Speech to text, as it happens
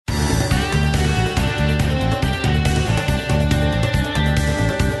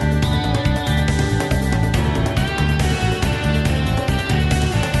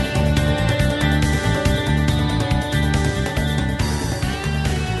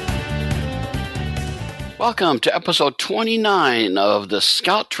Welcome to episode 29 of the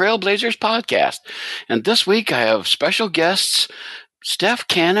Scout Trailblazers podcast. And this week I have special guests, Steph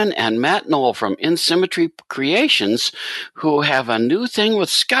Cannon and Matt Knowles from In Symmetry Creations, who have a new thing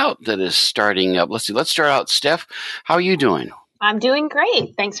with Scout that is starting up. Let's start out. Steph, how are you doing? I'm doing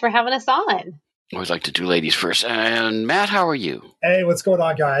great. Thanks for having us on. I always like to do ladies first. And Matt, how are you? Hey, what's going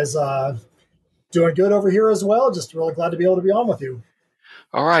on, guys? Doing good over here as well. Just really glad to be able to be on with you.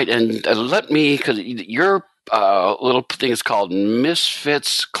 All right, and let me, because your little thing is called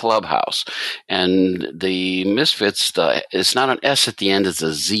Misfits Clubhouse, and the Misfits, it's not an S at the end, it's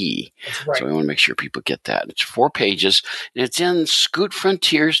a Z. That's right. So we want to make sure people get that. It's 4 pages, and it's in Scout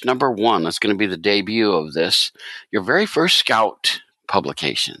Frontiers #1. That's going to be the debut of this, your very first Scout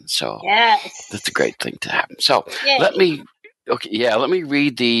publication. So yes, that's a great thing to happen. So Yay. let me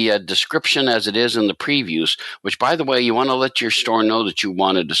read the description as it is in the previews, which, by the way, you want to let your store know that you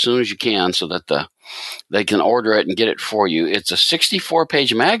want it as soon as you can so that they can order it and get it for you. It's a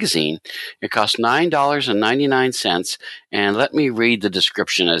 64-page magazine. It costs $9.99. And let me read the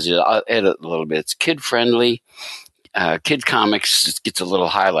description I'll edit a little bit. It's kid-friendly. Kid Comics just gets a little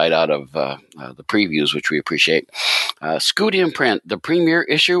highlight out of the previews, which we appreciate. Scout Imprint, the premier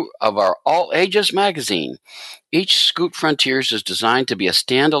issue of our all-ages magazine. Each Scout Frontiers is designed to be a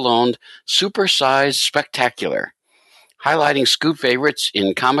standalone, super-sized spectacular, highlighting Scout favorites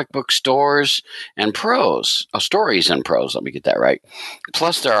in comic book stores and prose. Stories and prose, let me get that right.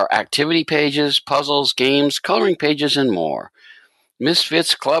 Plus, there are activity pages, puzzles, games, coloring pages, and more.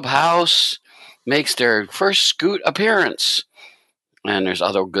 Misfits Clubhouse makes their first Scout appearance. And there's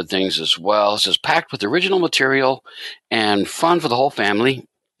other good things as well. It's just packed with original material and fun for the whole family.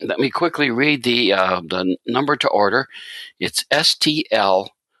 Let me quickly read the number to order. It's STL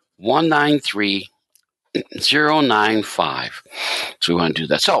 193095. So we want to do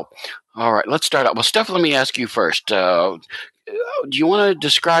that. So, all right, let's start out. Well, Steph, let me ask you first. Do you want to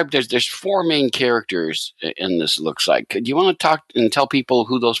describe, there's 4 main characters in this, looks like. Do you want to talk and tell people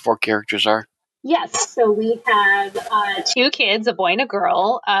who those 4 characters are? Yes. So we have 2 kids, a boy and a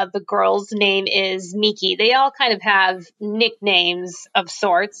girl. The girl's name is Miki. They all kind of have nicknames of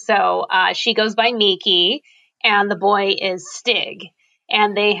sorts. So she goes by Miki, and the boy is Stig.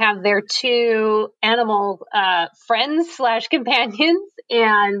 And they have their 2 animal friends / companions.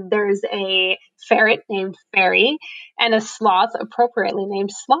 And there's a ferret named Fairy and a sloth appropriately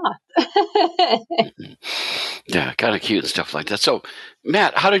named Sloth. Yeah, kind of cute and stuff like that. So,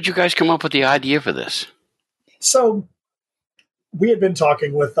 Matt, how did you guys come up with the idea for this? So we had been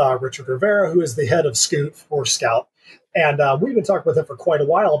talking with Richard Rivera, who is the head of Scout for Scout. And we've been talking with him for quite a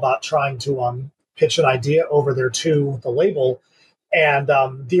while about trying to pitch an idea over there to the label. And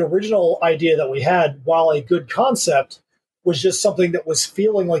the original idea that we had, while a good concept, was just something that was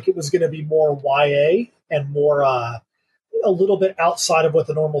feeling like it was going to be more YA and more a little bit outside of what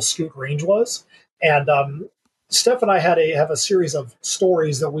the normal Scout range was. And Steph and I have a series of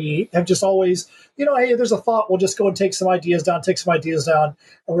stories that we have just always, hey, there's a thought, we'll just go and take some ideas down. And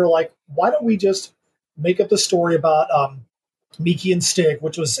we're like, why don't we just make up the story about Miki and Stig,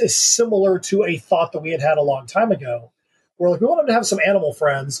 which is similar to a thought that we had a long time ago. We're like, we wanted to have some animal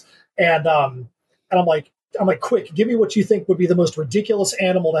friends. And I'm like, quick, give me what you think would be the most ridiculous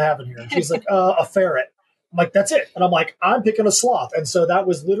animal to have in here. And she's like, a ferret. I'm like, that's it. And I'm like, I'm picking a sloth. And so that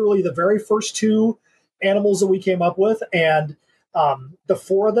was literally the very first 2 animals that we came up with. And the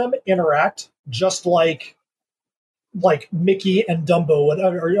 4 of them interact just like Mickey and Dumbo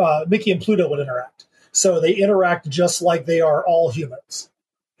or Mickey and Pluto would interact. So they interact just like they are all humans,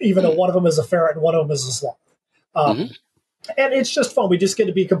 even though one of them is a ferret and one of them is a sloth. And it's just fun. We just get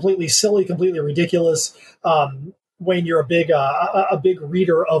to be completely silly, completely ridiculous. Wayne, you're a big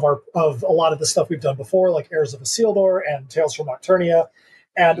reader of a lot of the stuff we've done before, like Heirs of Isildur and Tales from Nocturnia.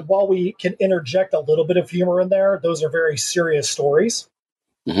 And while we can interject a little bit of humor in there, those are very serious stories.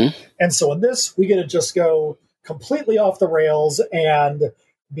 Mm-hmm. And so in this, we get to just go completely off the rails and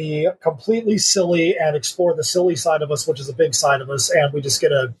be completely silly and explore the silly side of us, which is a big side of us. And we just get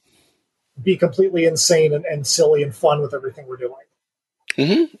to be completely insane and silly and fun with everything we're doing.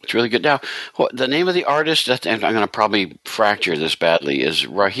 Mm-hmm. It's really good. Now, the name of the artist, and I'm going to probably fracture this badly, is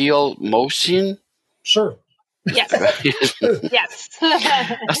Raheel Mohsin? Sure. Yes. Yes.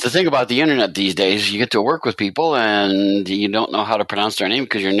 That's the thing about the internet these days. You get to work with people and you don't know how to pronounce their name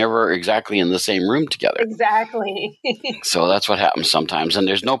because you're never exactly in the same room together. Exactly. So that's what happens sometimes. And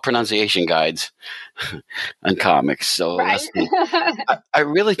there's no pronunciation guides on comics. So right. I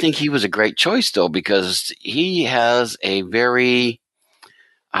really think he was a great choice, though, because he has a very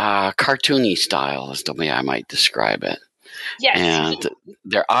cartoony style, is the way I might describe it. Yes. And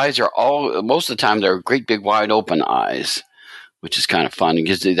their eyes are most of the time, they're great big wide open eyes, which is kind of fun. It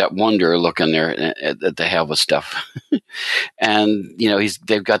gives you that wonder look in there that they have with stuff. And,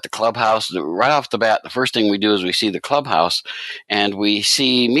 they've got the clubhouse right off the bat. The first thing we do is we see the clubhouse and we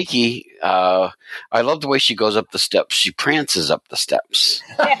see Miki. I love the way she goes up the steps. She prances up the steps.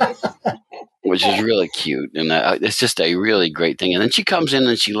 Yes. Which is really cute. And it's just a really great thing. And then she comes in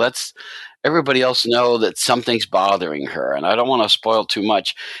and she lets everybody else know that something's bothering her. And I don't want to spoil too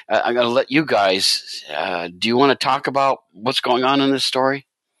much. I'm going to let you guys, do you want to talk about what's going on in this story?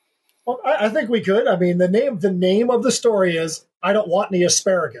 Well, I think we could. I mean, the name of the story is "I Don't Want Any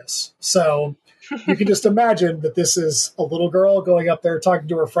Asparagus." So you can just imagine that this is a little girl going up there talking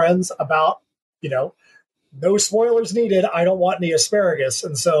to her friends about, no spoilers needed. I don't want any asparagus,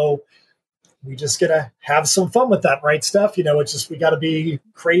 and so we just gotta have some fun with that, right, Steph? It's just we got to be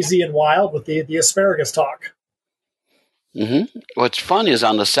crazy and wild with the asparagus talk. Mm-hmm. What's fun is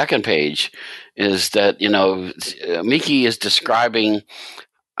on the second page is that Miki is describing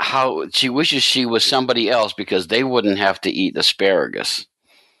how she wishes she was somebody else because they wouldn't have to eat asparagus,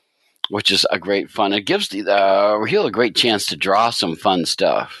 which is a great fun. It gives Raheel a great chance to draw some fun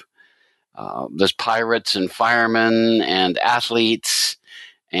stuff. There's pirates and firemen and athletes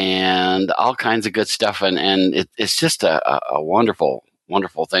and all kinds of good stuff, and it's just a wonderful,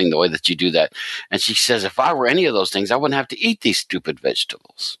 wonderful thing the way that you do that. And she says, if I were any of those things, I wouldn't have to eat these stupid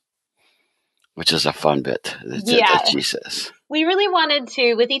vegetables, which is a fun bit that she says. We really wanted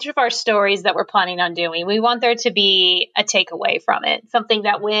to, with each of our stories that we're planning on doing, we want there to be a takeaway from it, something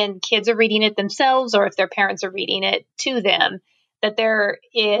that when kids are reading it themselves or if their parents are reading it to them, that there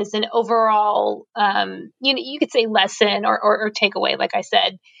is an overall, you could say lesson or takeaway, like I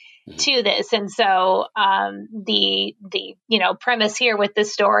said, to this. And so the premise here with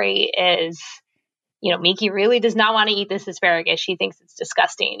this story is, Miki really does not want to eat this asparagus. She thinks it's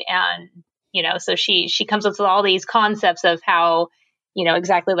disgusting. And so she comes up with all these concepts of how,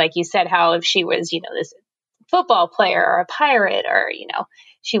 exactly like you said, how if she was, this football player or a pirate or,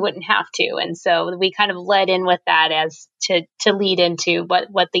 she wouldn't have to. And so we kind of led in with that as to lead into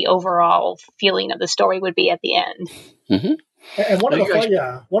what the overall feeling of the story would be at the end. Mm-hmm. And one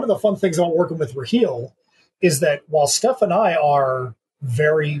of the fun things about working with Raheel is that while Steph and I are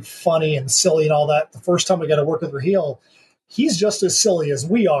very funny and silly and all that, the first time we got to work with Raheel, he's just as silly as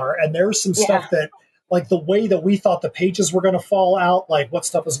we are. And there's some stuff that, like the way that we thought the pages were going to fall out, like what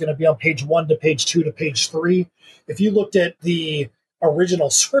stuff is going to be on page 1 to page 2 to page 3. If you looked at the original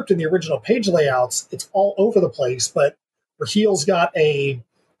script and the original page layouts, it's all over the place. But Raheel's got a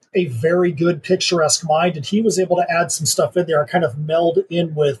very good picturesque mind, and he was able to add some stuff in there and kind of meld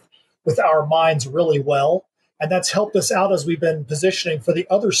in with our minds really well. And that's helped us out as we've been positioning for the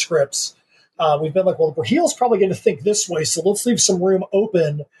other scripts. We've been like, well, Raheel's probably going to think this way, so let's leave some room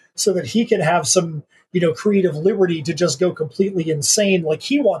open so that he can have some, creative liberty to just go completely insane like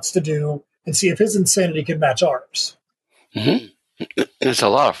he wants to do and see if his insanity can match ours. Mm-hmm. It's a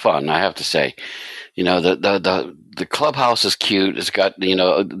lot of fun, I have to say. The clubhouse is cute. It's got,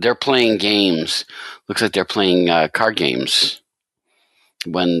 they're playing games. Looks like they're playing card games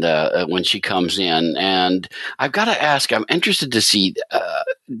when she comes in. And I've got to ask, I'm interested to see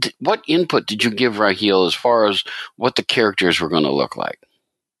what input did you give Raheel as far as what the characters were going to look like?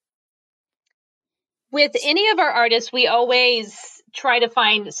 With any of our artists, we always try to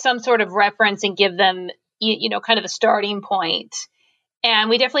find some sort of reference and give them, kind of a starting point. And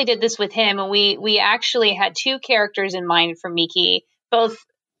we definitely did this with him. And we actually had 2 characters in mind for Miki, both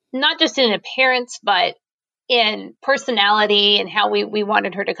not just in appearance, but in personality and how we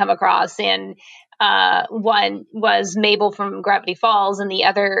wanted her to come across. And one was Mabel from Gravity Falls, and the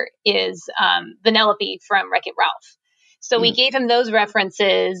other is Vanellope from Wreck-It Ralph. So we gave him those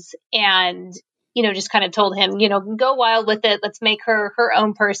references and, just kind of told him, go wild with it. Let's make her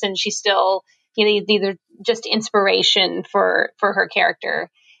own person. She's still, either just inspiration for her character.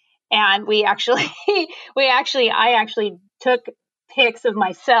 And I actually took pics of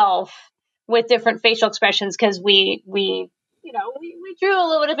myself with different facial expressions because we drew a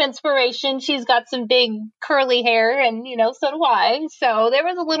little bit of inspiration. She's got some big curly hair and, so do I. So there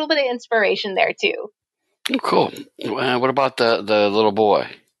was a little bit of inspiration there too. Oh, cool. What about the little boy?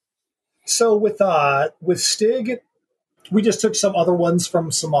 So with Stig, we just took some other ones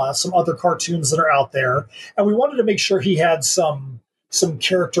from some other cartoons that are out there, and we wanted to make sure he had some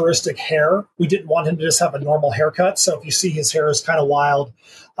characteristic hair. We didn't want him to just have a normal haircut. So if you see his hair is kind of wild,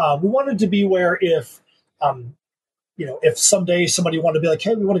 we wanted to be where if someday somebody wanted to be like,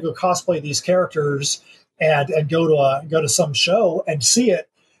 hey, we want to go cosplay these characters and go to some show and see it,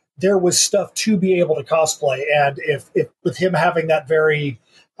 there was stuff to be able to cosplay. And if with him having that very,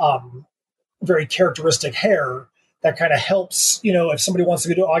 very characteristic hair, that kind of helps, if somebody wants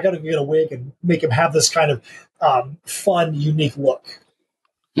to go, I got to get a wig and make him have this kind of fun, unique look.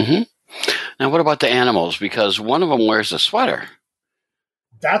 Mm-hmm. Now, what about the animals? Because one of them wears a sweater.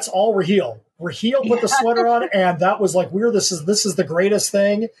 That's all Raheel. Raheel put the sweater on, and that was like, this is the greatest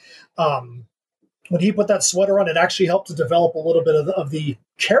thing. When he put that sweater on, it actually helped to develop a little bit of the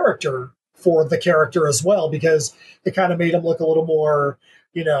character for the character as well, because it kind of made him look a little more,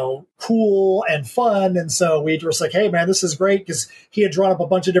 cool and fun. And so we were just like, hey, man, this is great, because he had drawn up a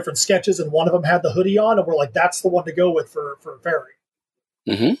bunch of different sketches, and one of them had the hoodie on, and we're like, that's the one to go with for Fairy.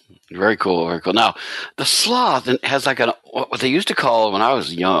 Mm-hmm. Very cool, very cool. Now, the sloth has like what they used to call, when I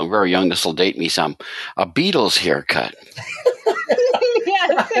was young, very young, this will date me some, a Beatles haircut.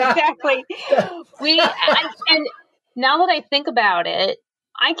 Yes, exactly. And now that I think about it,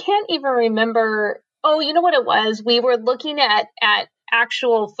 I can't even remember. Oh, you know what it was? We were looking at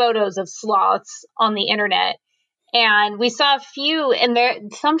actual photos of sloths on the internet, and we saw a few,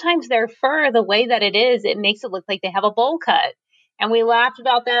 and sometimes their fur, the way that it is, it makes it look like they have a bowl cut. And we laughed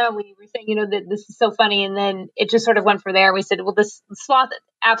about that. We were saying, that this is so funny. And then it just sort of went from there. We said, well, this sloth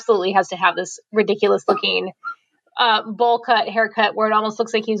absolutely has to have this ridiculous looking bowl cut haircut where it almost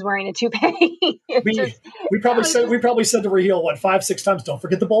looks like he's wearing a toupee. we probably said to Raheel 5-6 times, don't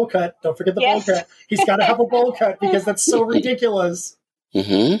forget the bowl cut. Don't forget the bowl cut. He's got to have a bowl cut because that's so ridiculous.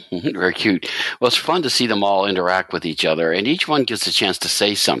 Mm-hmm. Mm-hmm. Very cute. Well, it's fun to see them all interact with each other, and each one gets a chance to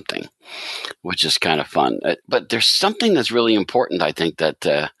say something, which is kind of fun. But there's something that's really important, I think,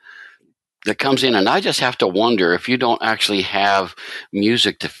 that comes in, and I just have to wonder if you don't actually have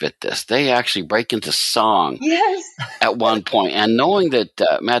music to fit this. They actually break into song at one point. And knowing that,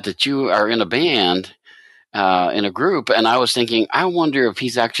 Matt, that you are in a band, in a group, and I was thinking, I wonder if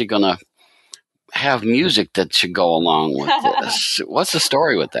he's actually going to have music that should go along with this. What's the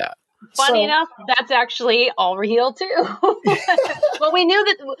story with that? Funny enough, that's actually all Raheel too. Well, we knew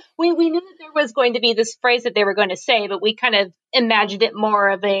that there was going to be this phrase that they were going to say, but we kind of imagined it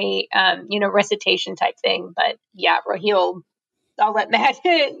more of a recitation type thing. But yeah, Raheel, I'll let Matt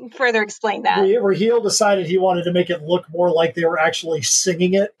further explain that. Raheel decided he wanted to make it look more like they were actually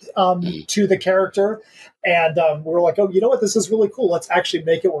singing it to the character. And we were like, oh, you know what? This is really cool. Let's actually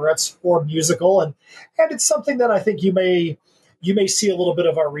make it where it's more musical. And it's something that I think you may see a little bit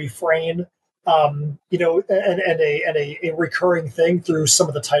of a refrain, and a recurring thing through some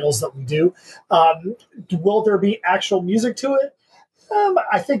of the titles that we do. Will there be actual music to it?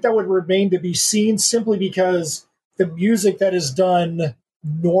 I think that would remain to be seen, simply because the music that is done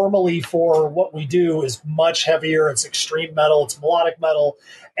normally for what we do is much heavier. It's extreme metal, it's melodic metal,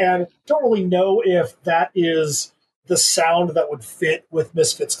 and don't really know if that is the sound that would fit with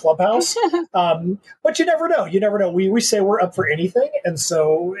Misfits Clubhouse. But you never know. You never know. We say we're up for anything, and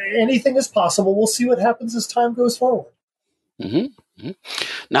so anything is possible. We'll see what happens as time goes forward. Mm-hmm. Mm-hmm.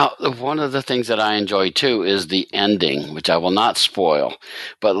 Now, one of the things that I enjoy too is the ending, which I will not spoil,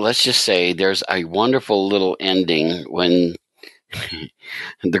 but let's just say there's a wonderful little ending when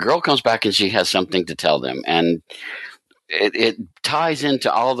the girl comes back and she has something to tell them, and it ties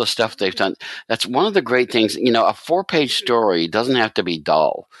into all the stuff they've done. That's one of the great things. A 4-page story doesn't have to be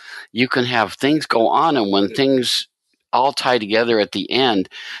dull. You can have things go on, and when things all tie together at the end,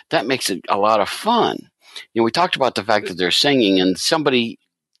 that makes it a lot of fun. We talked about the fact that they're singing, and somebody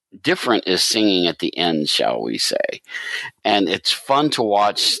different is singing at the end, shall we say. And it's fun to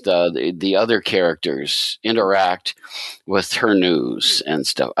watch the other characters interact with her news and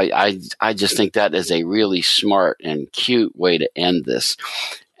stuff. I just think that is a really smart and cute way to end this.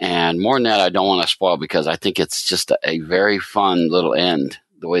 And more than that, I don't want to spoil, because I think it's just a very fun little end,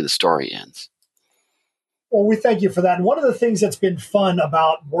 the way the story ends. Well, we thank you for that. And one of the things that's been fun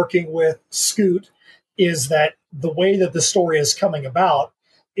about working with Scoot is that the way that the story is coming about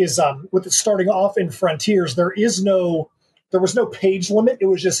is with it starting off in Frontiers, there was no page limit. It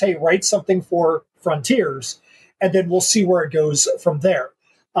was just, hey, write something for Frontiers, and then we'll see where it goes from there.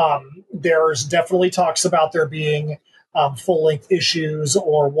 There's definitely talks about there being full-length issues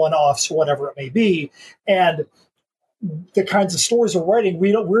or one-offs or whatever it may be. And the kinds of stories we're writing,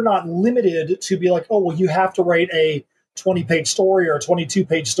 we're not limited to be like, oh, well, you have to write a 20-page story or a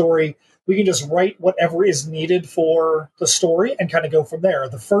 22-page story. We can just write whatever is needed for the story and kind of go from there.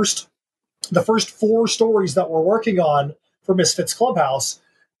 The first 4 stories that we're working on for Misfits Clubhouse,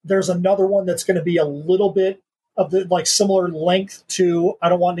 there's another one that's going to be a little bit of the similar length to I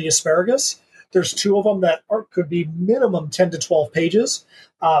Don't Want Any Asparagus. There's 2 of them that could be minimum 10 to 12 pages.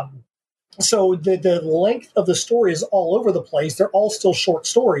 So the length of the story is all over the place. They're all still short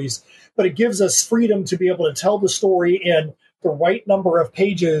stories, but it gives us freedom to be able to tell the story in the right number of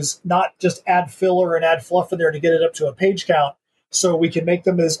pages, not just add filler and add fluff in there to get it up to a page count. So we can make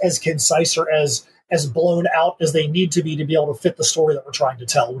them as concise or as blown out as they need to be able to fit the story that we're trying to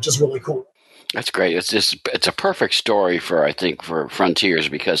tell, which is really cool. That's great. It's a perfect story I think for Frontiers,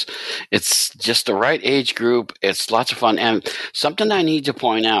 because it's just the right age group. It's lots of fun. And something I need to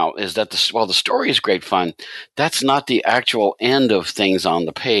point out is that the story is great fun. That's not the actual end of things on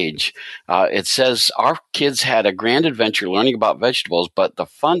the page. It says our kids had a grand adventure learning about vegetables, but the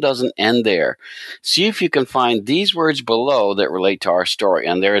fun doesn't end there. See if you can find these words below that relate to our story.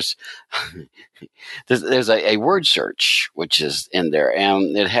 And there's a word search which is in there,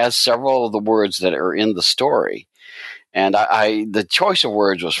 and it has several of the words that are in the story. And the choice of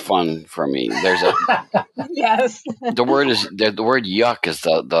words was fun for me. There's Yes. the word yuck is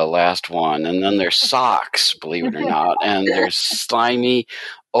the last one, and then there's socks, believe it or not, and there's slimy,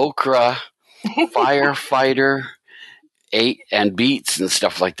 okra, firefighter, and beats and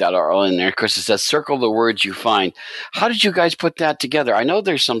stuff like that are all in there. Of course, it says circle the words you find. How did you guys put that together? I know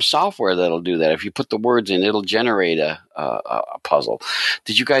there's some software that'll do that. If you put the words in, it'll generate a puzzle.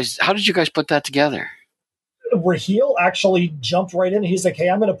 How did you guys put that together? Raheel actually jumped right in. He's like, "Hey,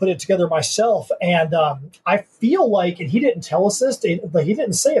 I'm going to put it together myself." And I feel like, and he didn't tell us this, but he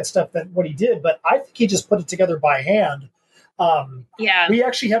didn't say it, Steph, that what he did, but I think he just put it together by hand. Yeah. We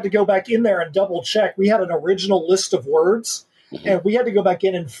actually had to go back in there and double check. We had an original list of words, and we had to go back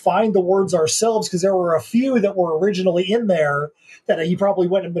in and find the words ourselves, because there were a few that were originally in there that he probably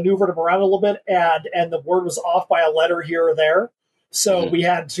went and maneuvered them around a little bit, and the word was off by a letter here or there. So we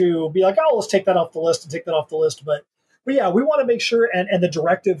had to be like, "Oh, let's take that off the list and take that off the list." But yeah, we want to make sure, and the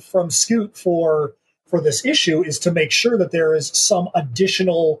directive from Scoot for this issue is to make sure that there is some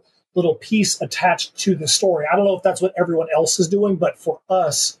additional little piece attached to the story. I don't know if that's what everyone else is doing, but for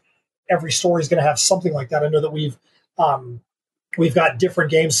us, every story is going to have something like that. I know that we've got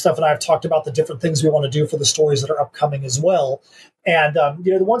different game stuff, and I've talked about the different things we want to do for the stories that are upcoming as well. And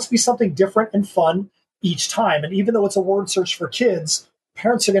there wants to be something different and fun each time. And even though it's a word search for kids,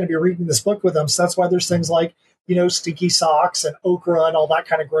 parents are going to be reading this book with them. So that's why there's things like, stinky socks and okra and all that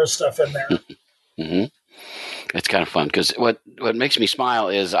kind of gross stuff in there. Mm-hmm. It's kind of fun, because what makes me smile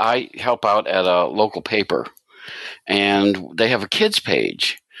is I help out at a local paper, and they have a kids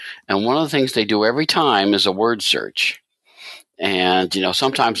page. And one of the things they do every time is a word search. And,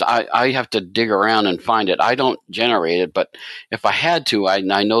 sometimes I have to dig around and find it. I don't generate it, but if I had to, I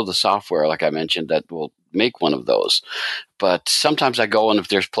know the software, like I mentioned, that will make one of those. But sometimes I go, and if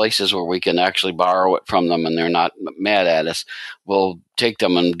there's places where we can actually borrow it from them and they're not mad at us, we'll take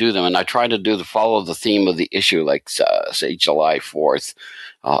them and do them. And I try to follow the theme of the issue, like say July 4th.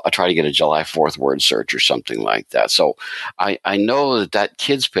 I try to get a July 4th word search or something like that. So I know that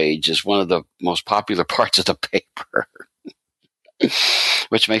kids page is one of the most popular parts of the paper.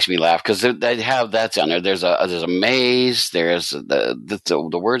 Which makes me laugh, because they have that's on there. There's a maze. There's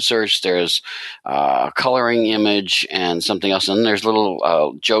the word search. There's a coloring image and something else, and then there's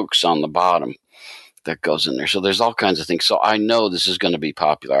little jokes on the bottom that goes in there. So there's all kinds of things. So I know this is going to be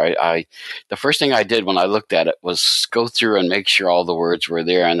popular. The first thing I did when I looked at it was go through and make sure all the words were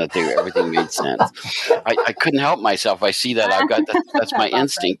there and that everything made sense. I couldn't help myself. I see that that's my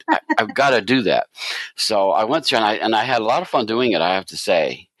instinct. I've got to do that. So I went through and I had a lot of fun doing it, I have to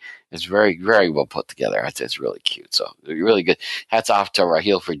say. It's very, very well put together. It's really cute. So really good. Hats off to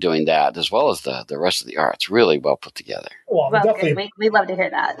Raheel for doing that, as well as the rest of the art. It's really well put together. Well, definitely, we love to hear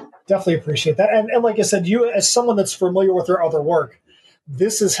that. Definitely appreciate that. And like I said, you, as someone that's familiar with their other work,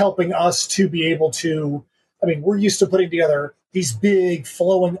 this is helping us to be able to, we're used to putting together these big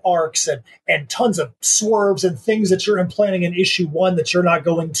flowing arcs and tons of swerves and things that you're implanting in issue 1 that you're not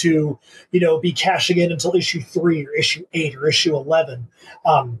going to, be cashing in until issue 3 or issue 8 or issue 11.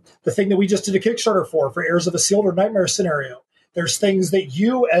 The thing that we just did a Kickstarter for Heirs of Isildur Nightmare Scenario, there's things that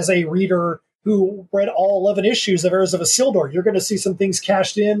you, as a reader who read all 11 issues of Heirs of Isildur, you're going to see some things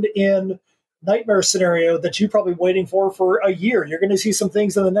cashed in Nightmare Scenario that you're probably waiting for a year. You're going to see some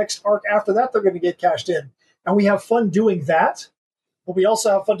things in the next arc after that they're going to get cashed in. And we have fun doing that, but we also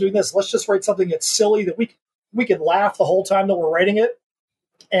have fun doing this. Let's just write something that's silly that we can laugh the whole time that we're writing it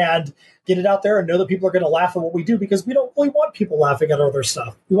and get it out there and know that people are going to laugh at what we do, because we don't really want people laughing at other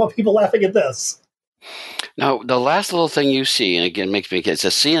stuff. We want people laughing at this. Now, the last little thing you see, and again, makes me, it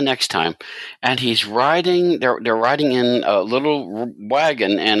says, "See you next time." And he's riding, they're riding in a little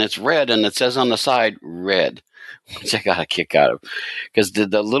wagon, and it's red, and it says on the side, "Red." which I got a kick out of, because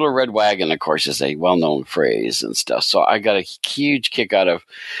the little red wagon, of course, is a well-known phrase and stuff. So I got a huge kick out of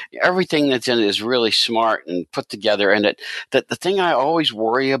everything that's in it is really smart and put together. And that the thing I always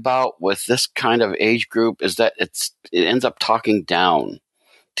worry about with this kind of age group is that it ends up talking down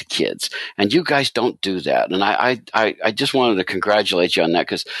to kids, and you guys don't do that. And I just wanted to congratulate you on that,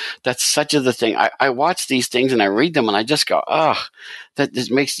 because that's such a the thing. I watch these things and I read them and I just go, that just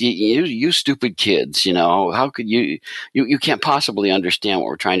makes you stupid kids. How could you can't possibly understand what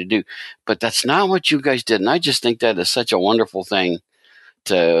we're trying to do. But that's not what you guys did. And I just think that is such a wonderful thing,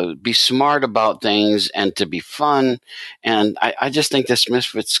 to be smart about things and to be fun. And I just think this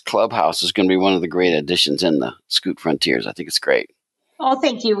Misfits Clubhouse is going to be one of the great additions in the Scoot Frontiers. I think it's great. Oh,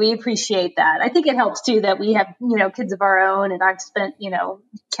 thank you. We appreciate that. I think it helps too that we have, kids of our own, and I've spent,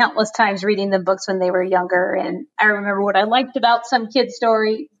 countless times reading the books when they were younger. And I remember what I liked about some kid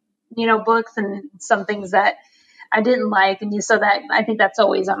story, books, and some things that I didn't like. And so that I think that's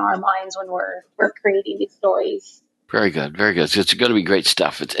always on our minds when we're creating these stories. Very good. Very good. It's going to be great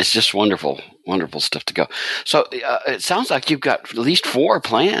stuff. It's just wonderful, wonderful stuff to go. So it sounds like you've got at least 4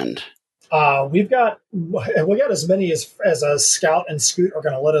 planned. We got as many as a Scout and Scoot are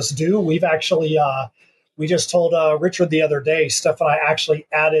going to let us do. We've actually, we just told Richard the other day, Steph and I actually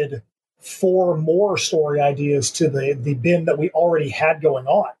added 4 more story ideas to the bin that we already had going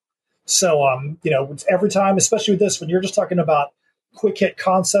on. So, every time, especially with this, when you're just talking about quick hit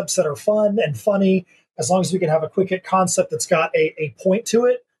concepts that are fun and funny, as long as we can have a quick hit concept that's got a point to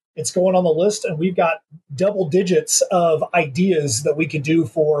it, it's going on the list. And we've got double digits of ideas that we could do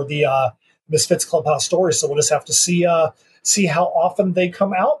for the Misfits Clubhouse stories. So we'll just have to see how often they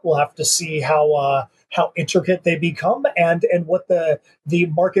come out. We'll have to see how intricate they become, and what the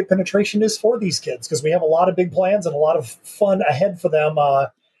market penetration is for these kids, because we have a lot of big plans and a lot of fun ahead for them.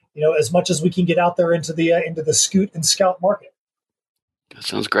 As much as we can get out there into the Scoot and Scout market. That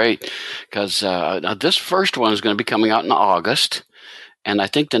sounds great, because this first one is going to be coming out in August. And I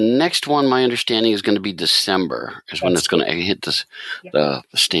think the next one, my understanding, is going to be December, is when it's going to hit the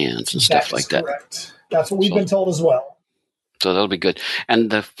stands and stuff like that. Correct. That's what we've been told as well. So that'll be good.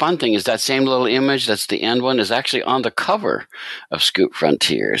 And the fun thing is that same little image, that's the end one, is actually on the cover of Scoot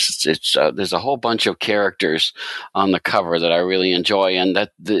Frontiers. It's there's a whole bunch of characters on the cover that I really enjoy, and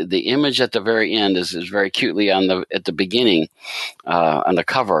that the image at the very end is very cutely at the beginning on the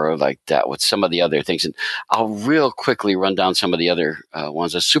cover like that with some of the other things. And I'll real quickly run down some of the other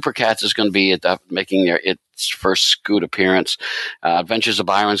ones. Super Cats is going to be making its first Scoot appearance. Adventures of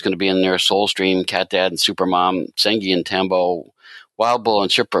Byron is going to be in there. Soulstream, Cat Dad, and Supermom, Sengi and Tambo, Wild Bull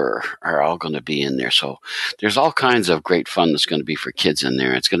and Chipper are all going to be in there. So there's all kinds of great fun that's going to be for kids in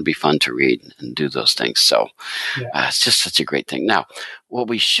there. It's going to be fun to read and do those things. So it's just such a great thing. Now, what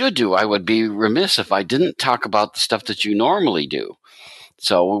we should do, I would be remiss if I didn't talk about the stuff that you normally do.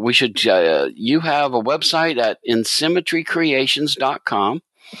 So we should, you have a website at insymmetrycreations.com.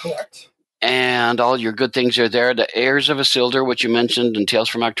 Correct. And all your good things are there. The Heirs of Isildur, which you mentioned, and Tales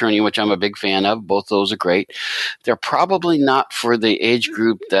from Nocturnia, which I'm a big fan of. Both those are great. They're probably not for the age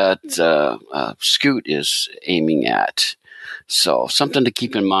group that Scoot is aiming at. So something to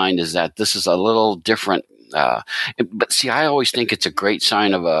keep in mind is that this is a little different. But see, I always think it's a great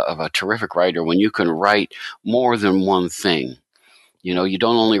sign of a terrific writer when you can write more than one thing. You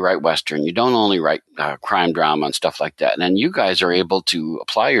don't only write Western, you don't only write crime drama and stuff like that. And then you guys are able to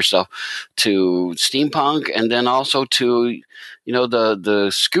apply yourself to steampunk, and then also to, the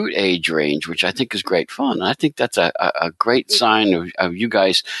Scoot age range, which I think is great fun. I think that's a great sign of you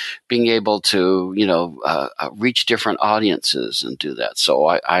guys being able to, reach different audiences and do that. So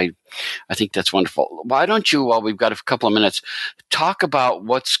I think that's wonderful. Why don't you, while we've got a couple of minutes, talk about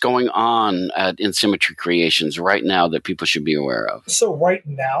what's going on at In Symmetry Creations right now that people should be aware of? So right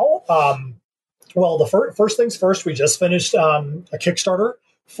now, the first things first, we just finished a Kickstarter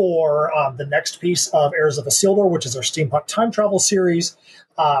for the next piece of Heirs of Isildur, which is our steampunk time travel series.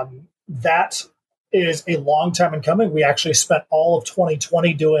 That is a long time in coming. We actually spent all of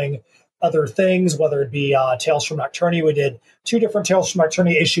 2020 doing other things, whether it be Tales from Nocturnia. We did 2 different Tales from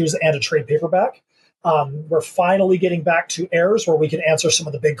Nocturnia issues and a trade paperback. We're finally getting back to Heirs, where we can answer some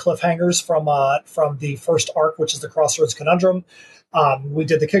of the big cliffhangers from the first arc, which is the Crossroads Conundrum. We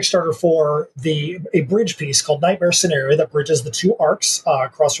did the Kickstarter for a bridge piece called Nightmare Scenario that bridges the 2 arcs,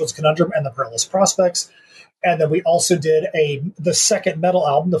 Crossroads Conundrum and the Perilous Prospects. And then we also did the second metal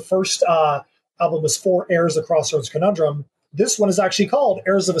album. The first album was 4 Heirs of Crossroads Conundrum. This one is actually called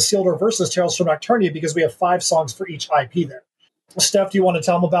Heirs of Isildur versus Tales from Nocturnia, because we have 5 songs for each IP there. Steph, do you want to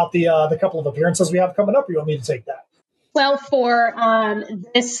tell them about the couple of appearances we have coming up, or you want me to take that? Well, for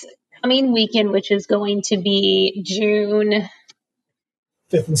this coming weekend, which is going to be June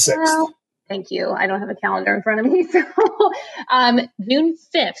 5th and 6th. Well, thank you. I don't have a calendar in front of me. So June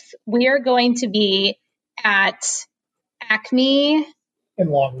 5th, we are going to be at Acme. In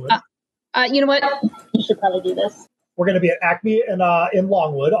Longwood. You know what? You should probably do this. We're going to be at Acme in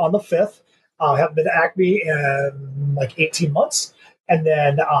Longwood on the 5th. Haven't been to Acme in like 18 months. And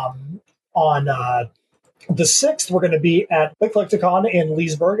then on the 6th, we're going to be at Lake Lexicon in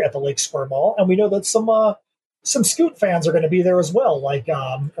Leesburg at the Lake Square Mall. And we know that some Scoot fans are going to be there as well, like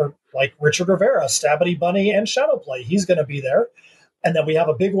Richard Rivera, Stabity Bunny, and Shadowplay. He's going to be there. And then we have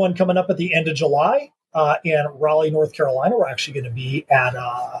a big one coming up at the end of July in Raleigh, North Carolina. We're actually going to be at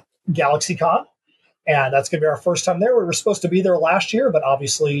GalaxyCon. And that's going to be our first time there. We were supposed to be there last year, but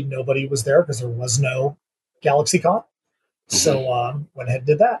obviously nobody was there because there was no GalaxyCon. So went ahead and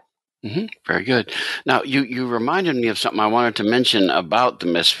did that. Mm-hmm. Very good. Now, you reminded me of something I wanted to mention about the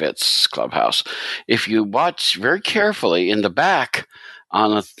Misfits Clubhouse. If you watch very carefully in the back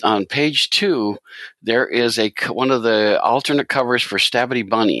on page 2, there is one of the alternate covers for Stabity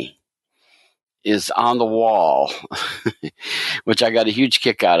Bunny is on the wall, which I got a huge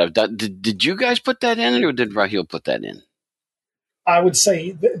kick out of. Did you guys put that in, or did Raheel put that in? I would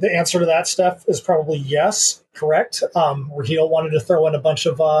say the answer to that, Steph, is probably yes, correct. Raheel wanted to throw in a bunch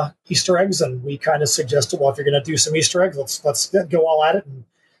of Easter eggs, and we kind of suggested, well, if you're going to do some Easter eggs, let's go all at it. And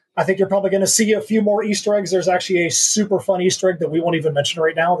I think you're probably going to see a few more Easter eggs. There's actually a super fun Easter egg that we won't even mention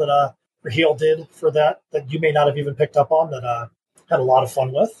right now that Raheel did for that you may not have even picked up on that had a lot of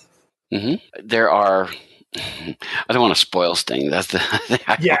fun with. Mm-hmm. There are. I don't want to spoil Sting. That's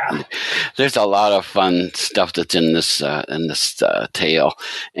yeah. There's a lot of fun stuff that's in this tale,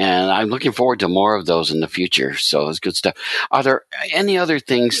 and I'm looking forward to more of those in the future. So it's good stuff. Are there any other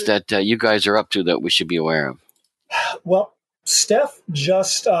things that you guys are up to that we should be aware of? Well, Steph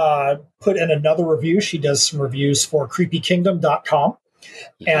just put in another review. She does some reviews for CreepyKingdom.com.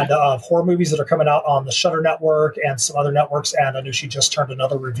 And of horror movies that are coming out on the Shudder Network and some other networks. And I know she just turned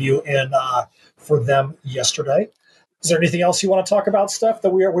another review in for them yesterday. Is there anything else you want to talk about, Steph,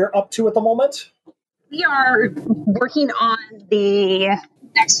 that we're up to at the moment? We are working on the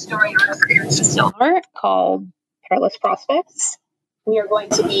next story arc for Aaron Silver called Perilous Prospects. We are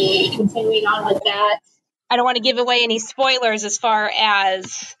going to be continuing on with that. I don't want to give away any spoilers as far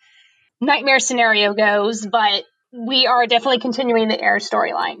as Nightmare Scenario goes, but we are definitely continuing the Air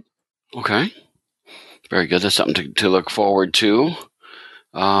storyline. Okay. Very good. That's something to look forward to.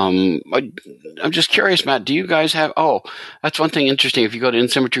 I'm just curious, Matt, do you guys have... Oh, that's one thing interesting. If you go to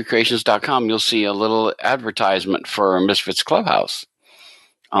InSymmetryCreations.com, you'll see a little advertisement for Misfits Clubhouse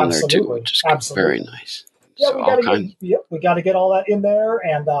on there, too, which is very nice. Yeah, so we got to get all that in there.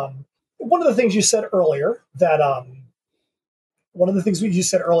 And one of the things you said earlier and I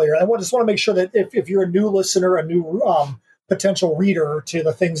just want to make sure that if you're a new listener, a new potential reader to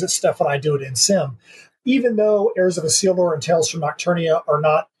the things that Steph and I do at InSim, even though Heirs of Isildur and Tales from Nocturnia are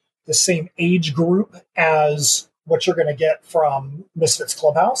not the same age group as what you're going to get from Misfits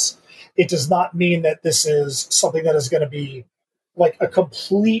Clubhouse, it does not mean that this is something that is going to be like a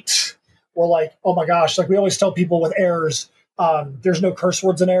complete, or like, oh my gosh, like we always tell people with Heirs, there's no curse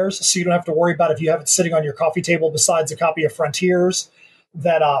words in Heirs, so you don't have to worry about if you have it sitting on your coffee table besides a copy of Frontiers,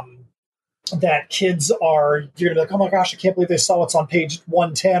 that kids are, you're going to be like, oh my gosh, I can't believe they saw what's on page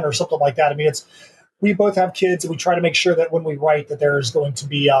 110 or something like that. I mean, we both have kids, and we try to make sure that when we write that there is going to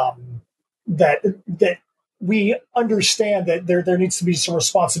be that we understand that there needs to be some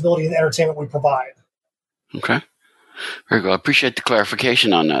responsibility in the entertainment we provide. Okay. Very good. I appreciate the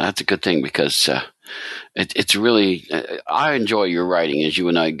clarification on that. That's a good thing because it's really I enjoy your writing, as you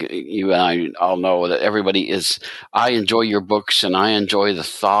and I all know that everybody is. I enjoy your books, and I enjoy the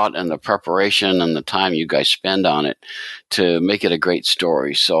thought and the preparation and the time you guys spend on it to make it a great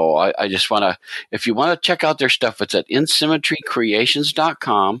story. So I just want to, if you want to check out their stuff, it's at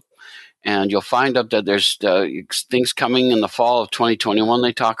InSymmetryCreations.com. And you'll find out that there's things coming in the fall of 2021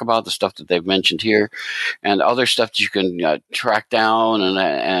 they talk about, the stuff that they've mentioned here, and other stuff that you can track down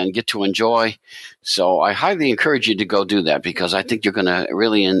and get to enjoy. So I highly encourage you to go do that, because I think you're going to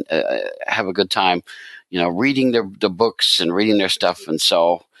really have a good time, reading the books and reading their stuff. And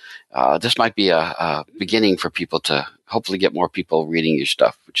so this might be a beginning for people to hopefully get more people reading your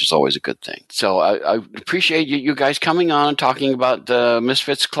stuff, which is always a good thing. So I appreciate you guys coming on and talking about the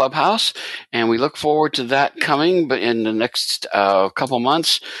Misfits Clubhouse, and we look forward to that coming. But in the next couple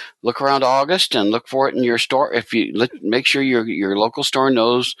months, look around August and look for it in your store. If you make sure your local store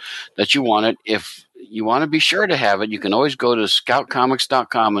knows that you want it. If you want to be sure to have it, you can always go to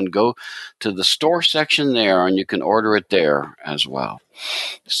scoutcomics.com and go to the store section there, and you can order it there as well.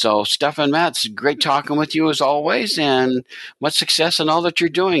 So, Steph and Matt, it's great talking with you as always, and much success in all that you're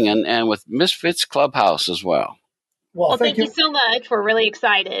doing, and with Misfits Clubhouse as well. Well, thank you so much. We're really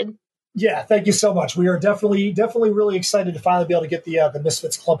excited. Yeah, thank you so much. We are definitely really excited to finally be able to get the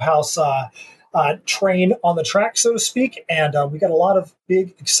Misfits Clubhouse train on the track, so to speak. And we got a lot of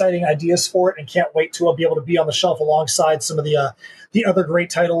big, exciting ideas for it, and can't wait to be able to be on the shelf alongside some of the other great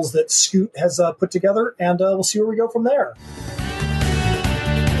titles that Scoot has put together. And we'll see where we go from there.